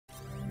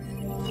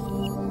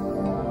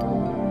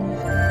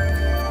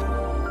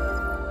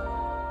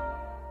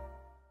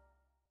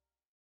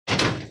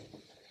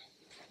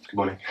Good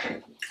morning.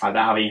 Hi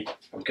there, how are you?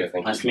 I'm good,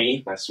 thank you. Nice to meet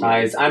you. Nice to meet Hi,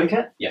 you. is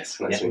Annika? Yes,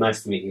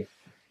 Nice to meet you.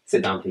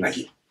 Sit down, please. Thank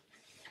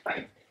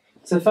you.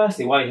 So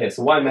firstly, why are you here?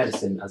 So why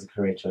medicine as a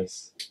career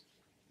choice?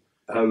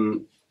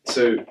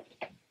 So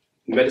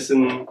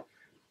medicine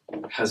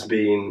has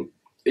been,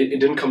 it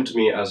didn't come to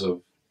me as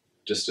of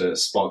just a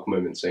spark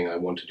moment saying I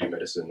want to do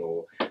medicine,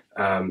 or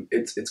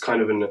it's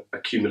kind of an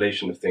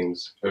accumulation of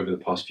things over the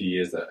past few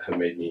years that have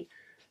made me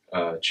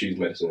choose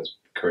medicine as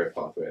a career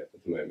pathway at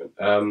the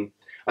moment.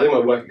 I think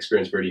my work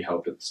experience really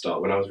helped at the start.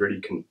 When I was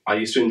really, I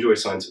used to enjoy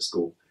science at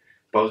school,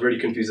 but I was really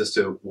confused as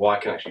to what I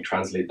can actually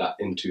translate that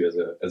into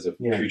as a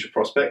future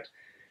prospect.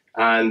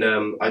 And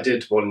I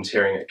did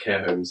volunteering at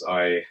care homes.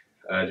 I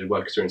did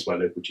work experience with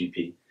my local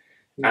GP.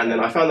 And then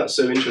I found that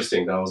so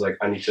interesting that I was like,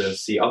 I need to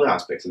see other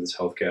aspects of this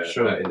healthcare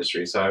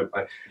industry. So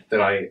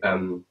I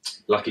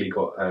luckily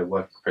got a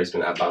work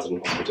placement at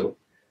Basildon Hospital,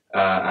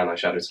 and I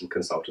shadowed some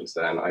consultants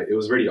there, and it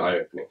was really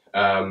eye-opening.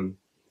 And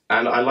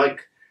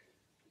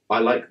I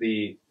like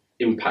the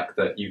impact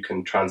that you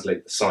can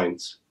translate the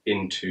science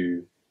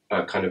into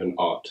kind of an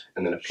art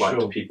and then apply it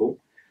to people,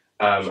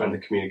 and the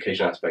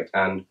communication aspect.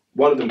 And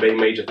one of the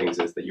major things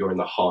is that you're in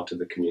the heart of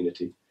the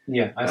community.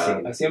 Yeah,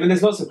 I see. I mean,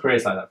 there's lots of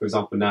careers like that. For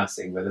example,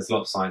 nursing, where there's a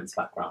lot of science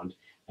background,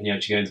 and you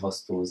actually go into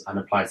hospitals and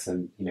apply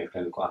some,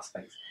 clinical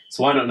aspects.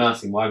 So why not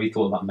nursing? Why have you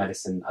thought about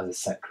medicine as a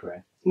set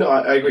career? No,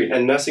 I agree.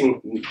 And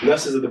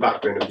nurses are the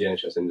backbone of the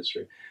NHS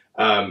industry,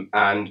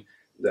 and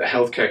the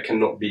healthcare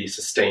cannot be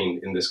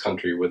sustained in this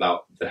country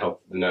without the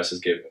help the nurses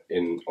give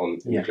in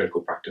the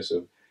clinical practice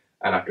of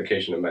an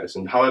application of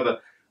medicine. However,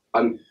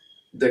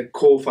 the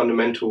core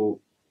fundamental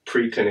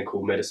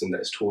preclinical medicine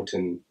that is taught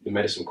in the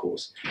medicine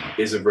course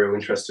is of real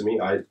interest to me.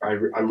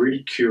 I'm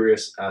really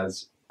curious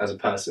as a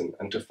person,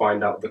 and to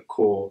find out the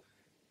core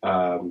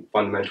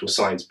fundamental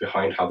science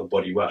behind how the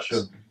body works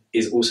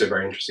is also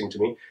very interesting to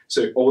me.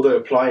 So although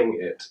applying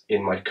it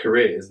in my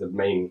career is the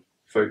main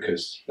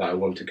focus that I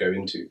want to go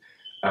into,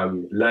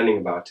 learning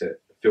about it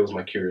fills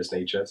my curious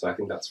nature. So I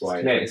think that's why.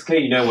 Yeah, it's clear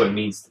you know what it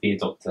means to be a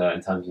doctor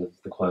in terms of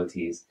the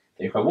qualities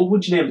that you're. What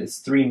would you name its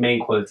three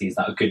main qualities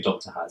that a good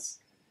doctor has?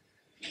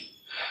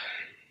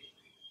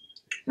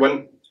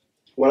 When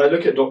I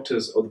look at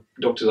doctors, or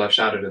the doctors I've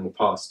shadowed in the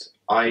past,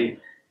 I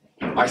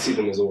see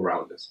them as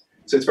all-rounders.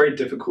 So it's very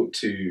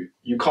difficult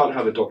you can't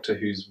have a doctor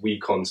who's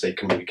weak on, say,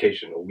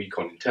 communication, or weak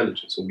on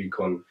intelligence, or weak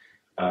on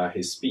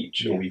his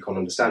speech, or weak on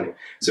understanding.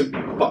 So,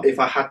 but if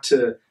I had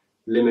to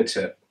limit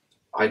it,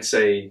 I'd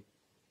say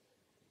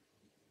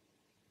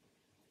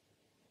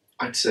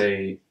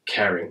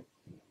caring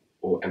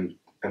or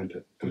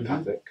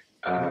empathic,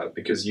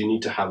 because you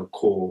need to have a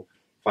core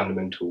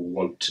fundamental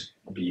want to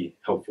be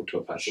helpful to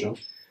a person.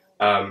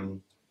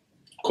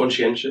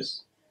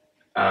 Conscientious,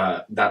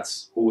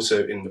 that's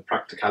also in the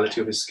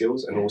practicality of his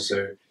skills, and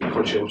also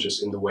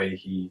conscientious in the way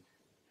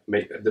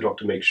the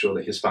doctor makes sure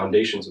that his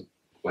foundations of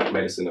like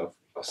medicine are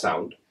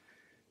sound,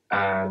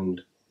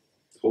 and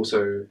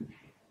also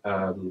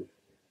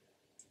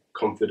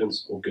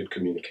confidence or good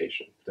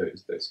communication.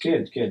 Those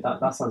Good.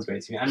 That sounds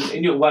great to me. And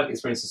in your work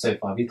experiences so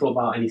far, have you thought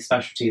about any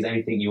specialties,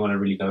 anything you want to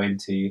really go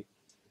into?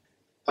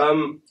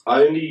 I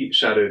only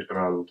shadowed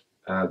around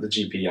the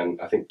GP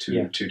and I think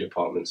two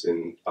departments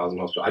in Basildon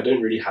Hospital. I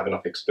don't really have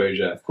enough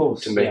exposure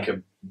to make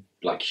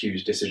a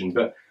huge decision,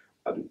 but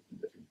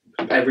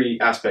every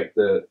aspect,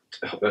 the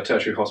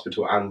tertiary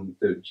hospital and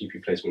the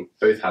GP placement,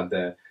 both had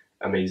their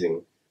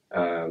amazing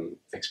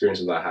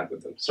experiences that I had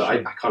with them. So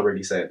I can't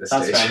really say at this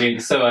stage. Fair. I mean,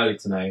 it's so early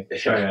to know.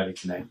 It's very early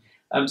to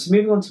know. So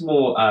moving on to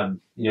more,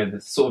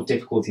 the sort of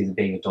difficulties of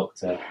being a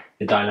doctor,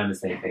 the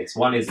dilemmas they face.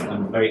 One is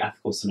very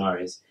ethical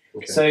scenarios.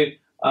 Okay. So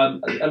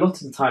a lot of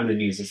the time in the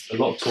news, there's a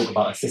lot of talk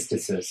about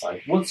assisted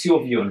suicide. What's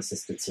your view on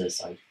assisted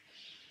suicide?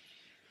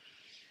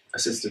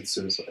 Assisted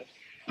suicide.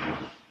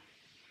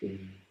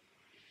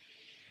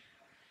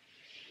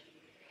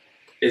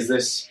 Is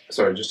this,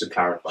 sorry, just to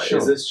clarify,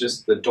 is this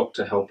just the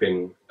doctor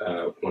helping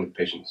one of the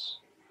patients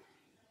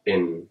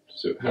in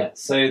suicide? Yeah,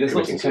 so there's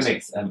lots of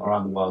clinics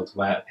around the world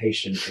where a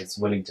patient is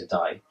willing to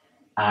die,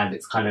 and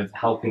it's kind of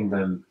helping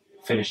them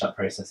finish that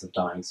process of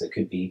dying. So it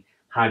could be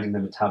handing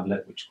them a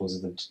tablet which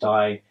causes them to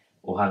die,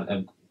 or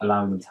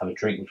allowing them to have a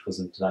drink which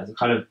causes them to die. So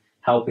kind of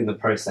helping the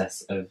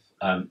process of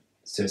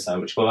suicide,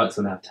 which works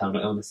when they have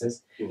terminal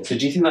illnesses. Yeah. So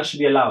do you think that should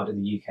be allowed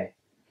in the UK?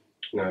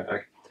 No.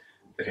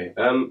 Okay.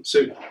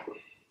 So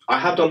I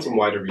have done some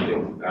wider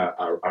reading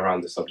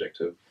around the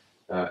subject of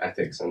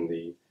ethics and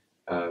the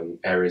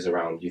areas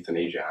around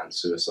euthanasia and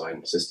suicide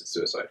and assisted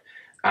suicide.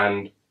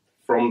 And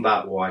from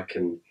that, what I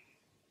can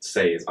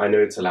say is I know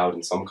it's allowed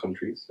in some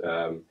countries,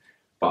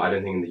 but I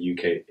don't think in the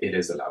UK it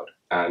is allowed.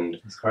 And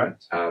that's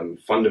correct.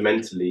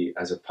 Fundamentally,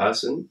 as a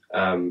person,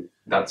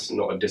 that's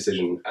not a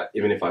decision,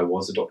 even if I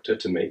was a doctor,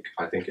 to make.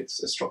 I think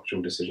it's a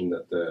structural decision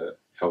that the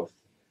health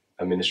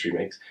ministry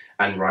makes.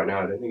 And right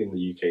now, I don't think in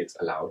the UK it's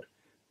allowed.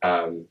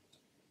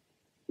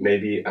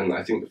 Maybe, and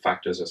I think the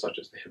factors are such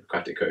as the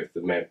Hippocratic Oath,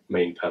 the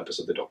main purpose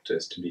of the doctor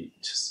is to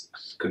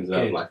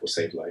conserve life or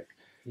save life.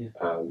 Yeah.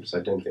 So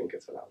I don't think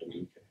it's allowed in the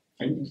UK.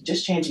 And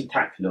just changing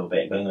tack a little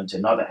bit, going on to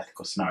another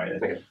ethical scenario.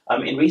 Okay.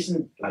 In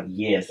recent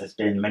years, there's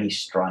been many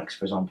strikes.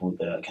 For example,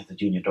 the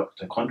junior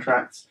doctor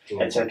contracts,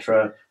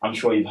 etc. I'm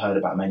sure you've heard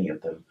about many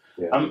of them.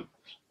 Yeah.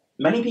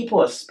 Many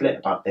people are split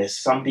about this.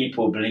 Some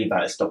people believe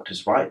that it's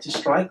doctors' right to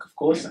strike, of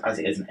course, as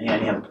it is in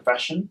any other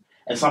profession.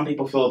 And some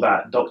people feel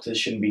that doctors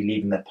shouldn't be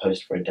leaving their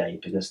post for a day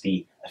because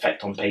the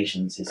effect on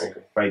patients is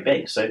very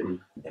big. So,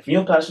 from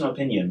your personal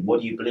opinion,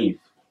 what do you believe?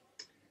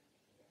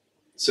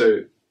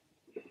 So,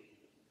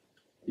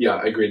 yeah,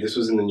 I agree. This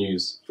was in the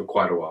news for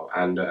quite a while,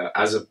 and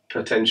as a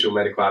potential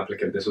medical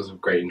applicant, this was of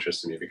great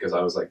interest to me because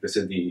I was like, this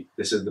is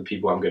the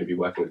people I'm going to be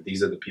working with.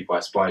 These are the people I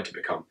aspire to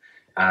become,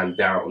 and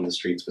they're out on the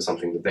streets for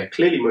something that they're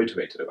clearly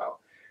motivated about.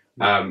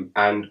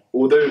 And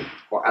although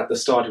at the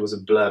start it was a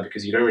blur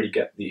because you don't really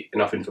get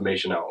enough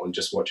information out on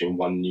just watching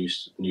one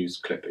news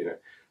clip,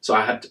 So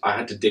I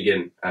had to dig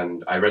in,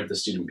 and I read the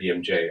student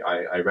BMJ.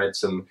 I read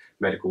some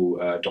medical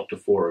doctor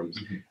forums,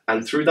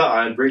 and through that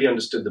I really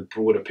understood the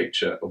broader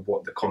picture of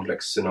what the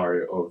complex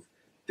scenario of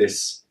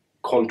this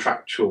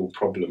contractual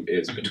problem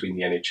is between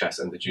the NHS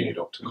and the junior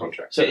doctor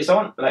contract. So if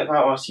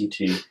I asked you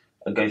to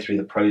go through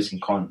the pros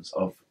and cons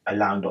of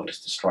allowing doctors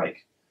to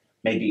strike,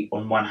 maybe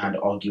on one hand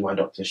argue why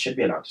doctors should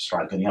be allowed to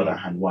strike, on the other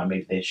hand why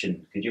maybe they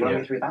shouldn't. Could you run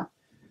me through that?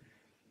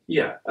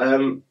 Yeah.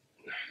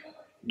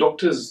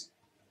 Doctors,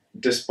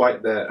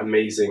 despite the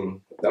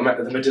amazing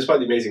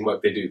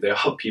work they do, they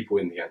are people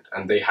in the end,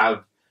 and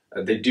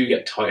they do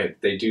get tired.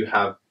 They do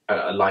have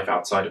a life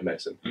outside of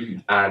medicine,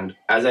 and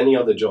as any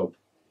other job,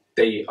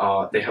 they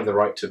have the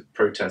right to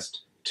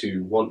protest,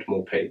 to want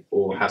more pay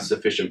or have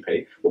sufficient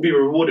pay, or be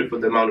rewarded for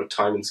the amount of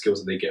time and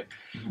skills that they give.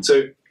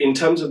 So in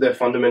terms of their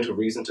fundamental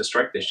reason to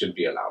strike, they should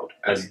be allowed,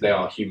 as they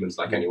are humans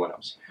like anyone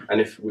else.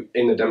 And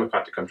in a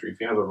democratic country, if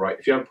you have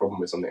a problem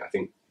with something, I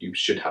think you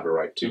should have a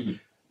right to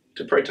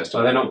protest.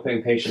 Well, they're not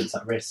putting patients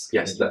at risk.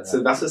 Yes, that's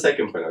the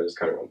second point I was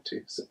coming on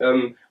to.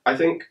 So, I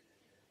think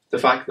the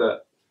fact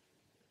that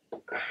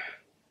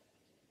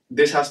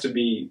this has to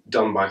be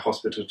done by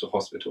hospital to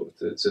hospital.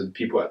 So the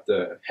people at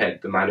the head,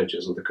 the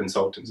managers or the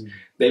consultants,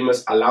 they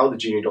must allow the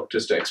junior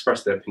doctors to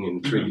express their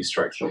opinion through these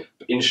strikes,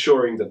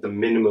 ensuring that the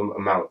minimum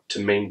amount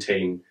to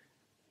maintain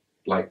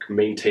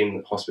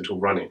the hospital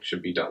running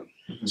should be done.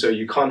 So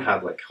you can't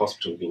have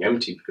hospital being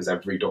empty because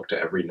every doctor,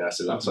 every nurse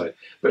is outside.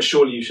 But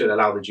surely you should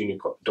allow the junior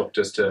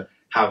doctors to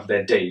have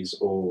their days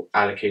or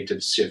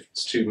allocated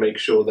shifts to make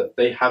sure that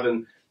they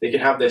can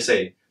have their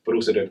say, but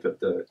also don't put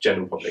the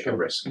general public at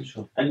risk.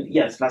 And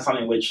yes, that's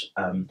something which,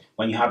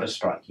 when you have a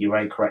strike, you're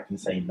very correct in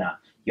saying that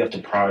you have to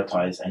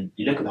prioritise. And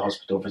you look at the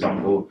hospital, for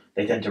example,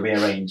 they tend to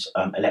rearrange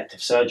elective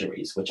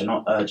surgeries, which are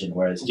not urgent,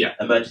 whereas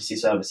emergency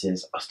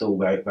services are still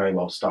very, very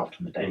well staffed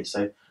on the day.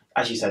 So,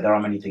 as you said, there are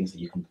many things that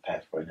you can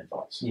prepare for in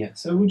advance. Yeah,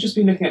 so we'll just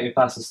be looking at your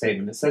personal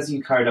statement. It says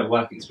you carried out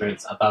work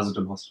experience at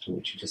Basildon Hospital,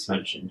 which you just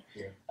mentioned.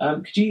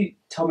 Could you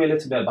tell me a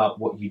little bit about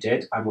what you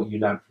did and what you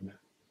learned from it?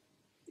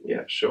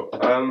 Yeah, sure.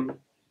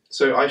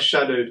 So I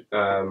shadowed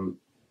the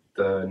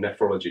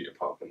nephrology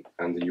department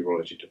and the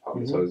urology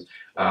department. So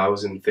I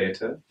was in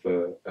theatre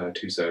for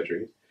 2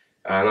 surgeries,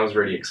 and that was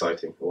really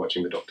exciting,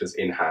 watching the doctors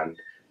in hand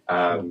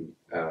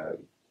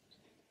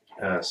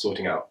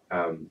sorting out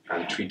and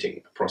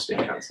treating prostate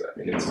cancer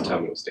in its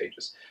terminal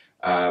stages.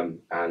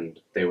 And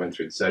they went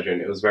through the surgery,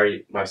 and it was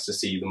very nice to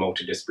see the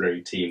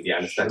multidisciplinary team, the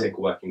anaesthetic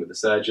working with the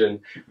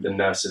surgeon, the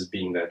nurses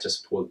being there to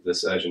support the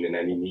surgeon in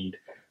any need.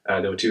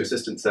 There were 2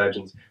 assistant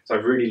surgeons, so I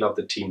really loved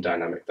the team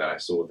dynamic that I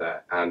saw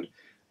there. And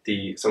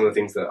some of the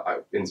things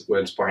that were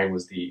inspiring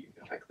was the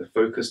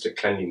focus to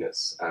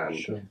cleanliness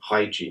and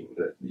hygiene.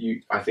 That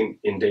I think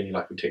in daily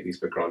life we take these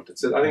for granted.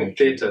 So I think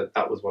theatre,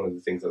 that was one of the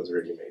things that was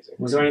really amazing.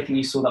 Was there anything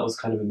you saw that was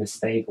kind of a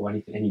mistake, or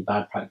any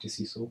bad practice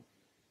you saw?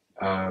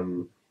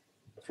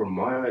 From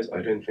my eyes,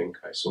 I don't think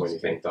I saw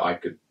anything that I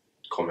could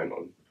comment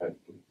on.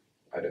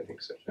 I don't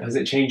think so. Has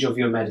it changed your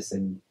view of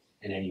medicine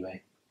in any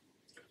way?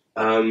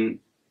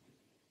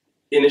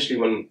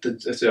 Initially,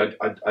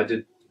 I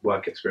did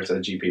work experience at a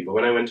GP, but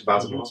when I went to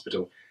Basildon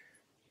Hospital,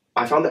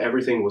 I found that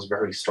everything was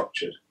very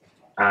structured.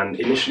 And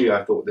initially,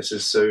 I thought this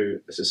is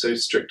so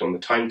strict on the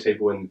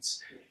timetable and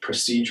it's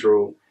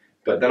procedural.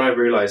 But then I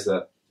realized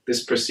that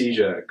this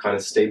procedure kind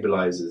of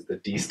stabilizes the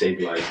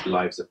destabilized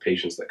lives of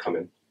patients that come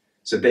in.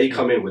 So they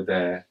come in with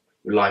their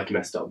life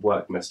messed up,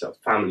 work messed up,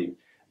 family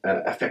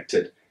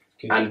affected.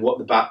 And what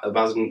the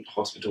Basildon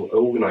Hospital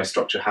organized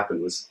structure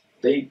happened was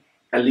they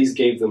at least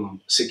gave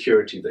them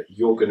security that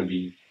you're going to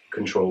be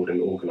controlled and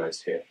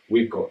organized here.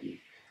 We've got you.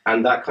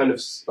 And that kind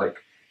of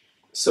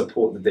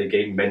support that they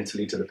gave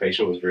mentally to the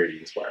patient was really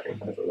inspiring.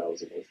 I thought that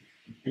was amazing.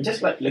 And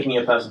just looking at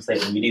your personal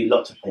statement, you do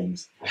lots of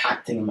things,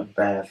 acting in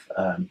Macbeth,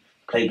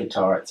 play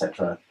guitar,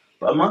 etc.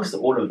 But amongst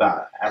all of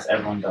that, as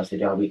everyone does,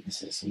 there are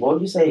weaknesses. What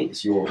would you say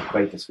is your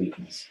greatest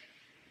weakness?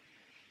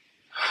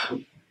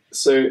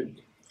 So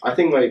I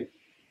think my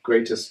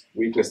greatest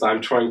weakness that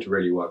I'm trying to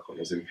really work on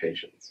is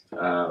impatience.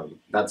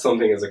 That's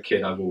something as a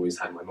kid I've always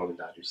had. My mom and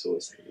dad used to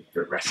always say,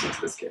 "Wrestling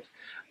to this kid,"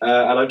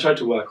 and I've tried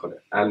to work on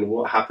it. And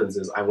what happens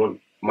is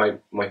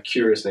my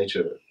curious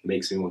nature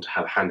makes me want to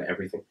have a hand at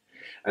everything.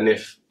 And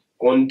if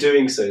on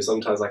doing so,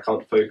 sometimes I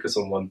can't focus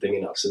on one thing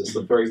enough. So,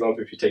 for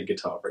example, if you take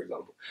guitar, for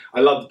example, I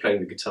loved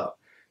playing the guitar.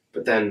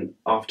 But then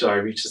after I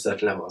reached a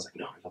certain level, I was like,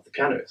 no, I love the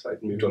piano. So I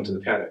moved on to the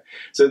piano.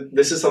 So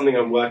this is something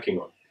I'm working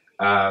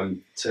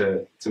on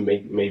to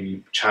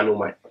maybe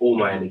channel all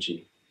my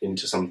energy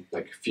into some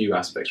like few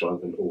aspects rather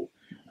than all.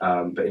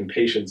 But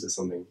impatience is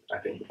something I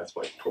think that's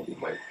probably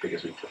my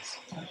biggest weakness.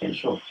 Okay,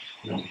 sure.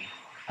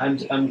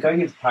 And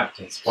going into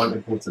practice, one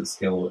important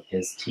skill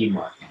is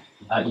teamwork.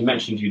 You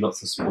mentioned you do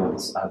lots of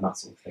sports and that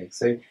sort of thing.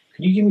 So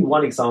can you give me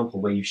one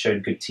example where you've shown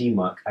good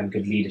teamwork and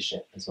good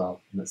leadership as well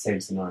in that same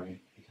scenario?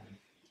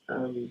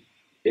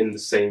 In the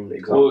same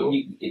example?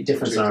 Or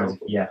different scenarios,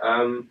 yeah.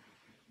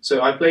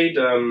 So I played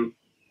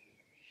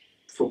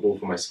football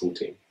for my school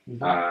team.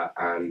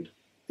 And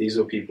these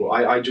were people,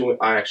 I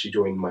actually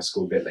joined my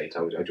school a bit late.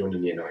 I joined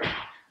in year 9.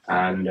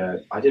 And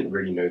I didn't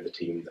really know the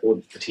team.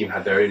 Or the team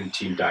had their own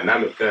team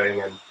dynamic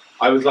going, and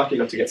I was lucky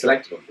enough to get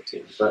selected on the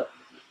team. But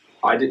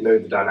I didn't know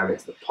the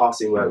dynamics, the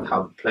passing work,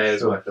 how the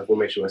players work, the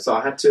formation work. So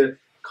I had to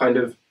kind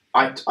of,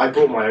 I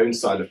brought my own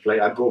style of play.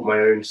 I brought my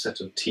own set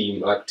of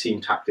team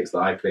tactics that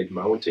I played in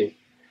my own team.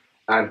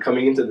 And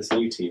coming into this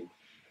new team,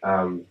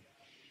 I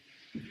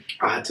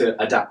had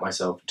to adapt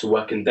myself to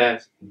work in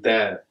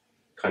their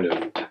kind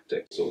of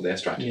tactics or their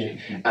strategy.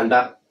 Yeah. And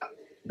that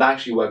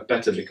actually worked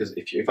better because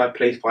if I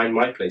find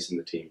my place in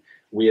the team,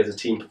 we as a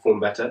team perform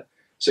better.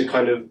 So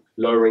kind of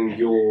lowering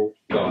your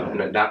guard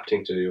and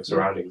adapting to your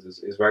surroundings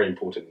is very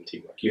important in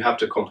teamwork. You have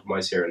to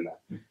compromise here and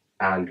there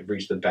and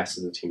reach the best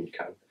as a team you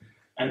can.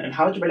 And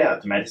how would you relate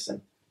that to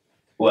medicine?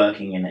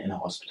 Working in a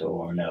hospital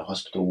or in a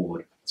hospital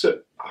ward? So,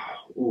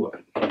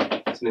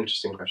 that's an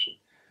interesting question.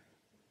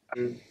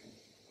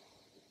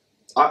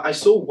 I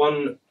saw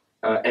one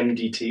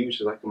MDT,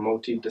 which is like a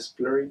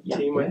multidisciplinary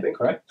team, I think.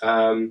 Correct.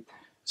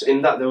 So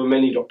in that, there were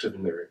many doctors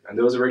in the room, and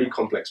there was a really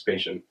complex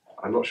patient.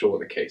 I'm not sure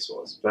what the case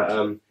was,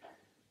 but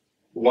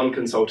one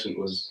consultant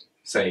was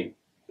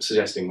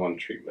suggesting one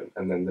treatment,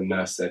 and then the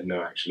nurse said,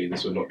 no, actually,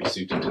 this would not be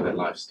suited to their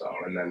lifestyle.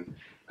 And then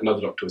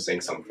another doctor was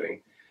saying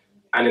something.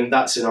 And in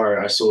that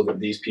scenario, I saw that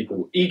these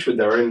people, each with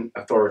their own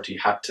authority,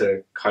 had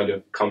to kind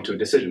of come to a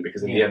decision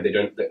because in the end,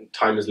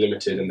 time is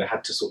limited and they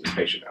had to sort this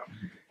patient out.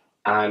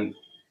 And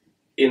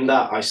in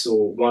that, I saw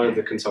one of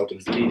the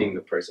consultants leading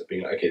the process,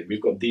 being like, okay,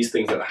 we've got these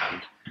things at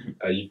hand.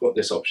 You've got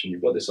this option,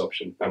 you've got this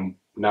option. And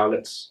now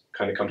let's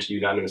kind of come to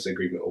unanimous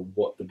agreement of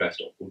what the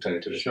best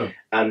alternative is. Sure.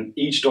 And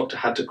each doctor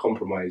had to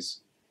compromise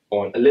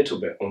on a little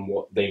bit on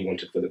what they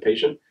wanted for the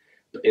patient.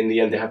 But in the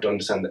end, they have to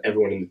understand that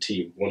everyone in the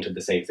team wanted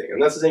the same thing.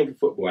 And that's the same for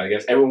football, I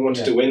guess. Everyone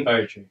wanted to win.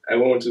 Very true.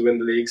 Everyone wanted to win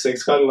the league. So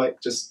it's kind of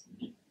like just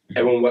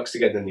everyone works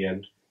together in the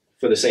end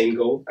for the same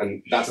goal.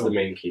 And that's the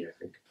main key, I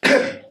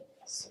think.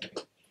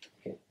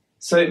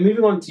 So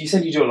moving on, you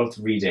said you do a lot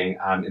of reading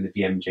in the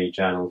BMJ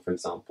journal, for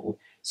example.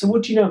 So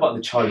what do you know about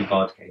the Charlie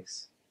Gard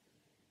case?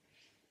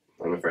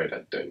 I'm afraid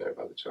I don't know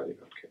about the Charlie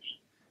Gard case.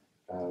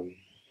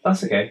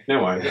 That's okay.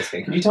 No worries. That's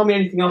okay. Can you tell me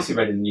anything else you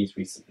read in the news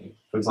recently?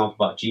 For example,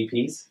 about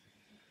GPs?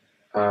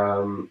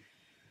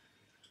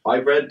 I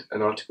read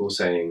an article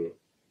suggesting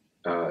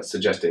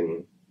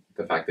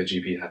the fact that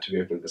GPs had to be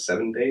open for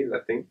 7 days, I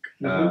think.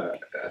 I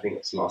think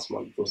it's last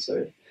month or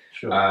so.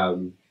 Sure.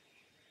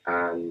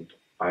 And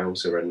I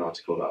also read an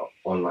article about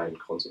online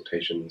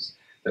consultations.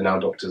 That now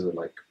doctors are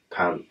like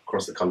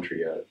across the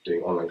country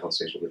doing online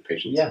consultations with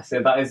patients. Yes,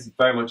 so that is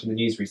very much in the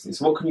news recently.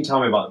 So what can you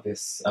tell me about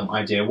this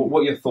idea?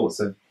 What are your thoughts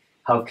of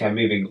healthcare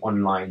moving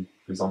online,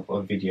 for example,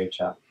 a video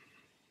chat?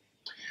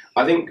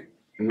 I think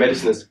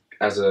medicine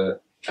as an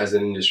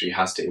industry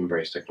has to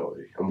embrace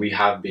technology, and we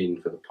have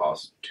been for the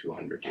past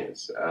 200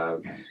 years.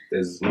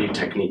 There's new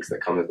techniques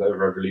that come that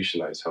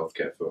revolutionize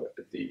healthcare for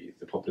the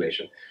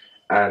population,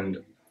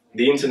 and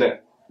the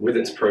internet, with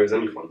its pros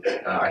and cons,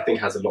 I think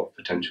has a lot of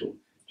potential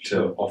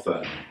to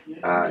offer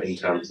in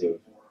terms of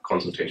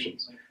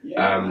consultations.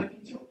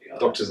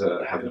 Doctors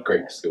have a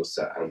great skill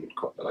set and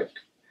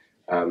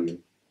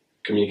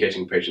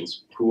communicating with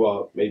patients who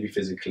are maybe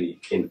physically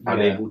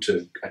unable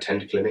to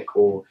attend clinic,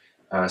 or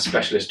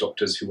specialist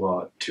doctors who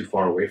are too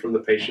far away from the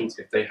patients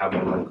if they have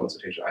online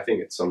consultation. I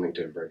think it's something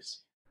to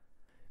embrace.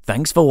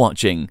 Thanks for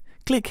watching.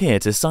 Click here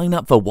to sign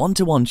up for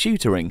one-to-one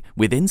tutoring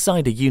with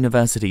insider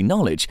university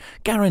knowledge,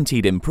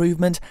 guaranteed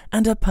improvement,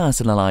 and a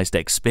personalised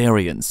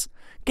experience.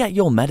 Get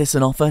your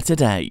medicine offer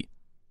today.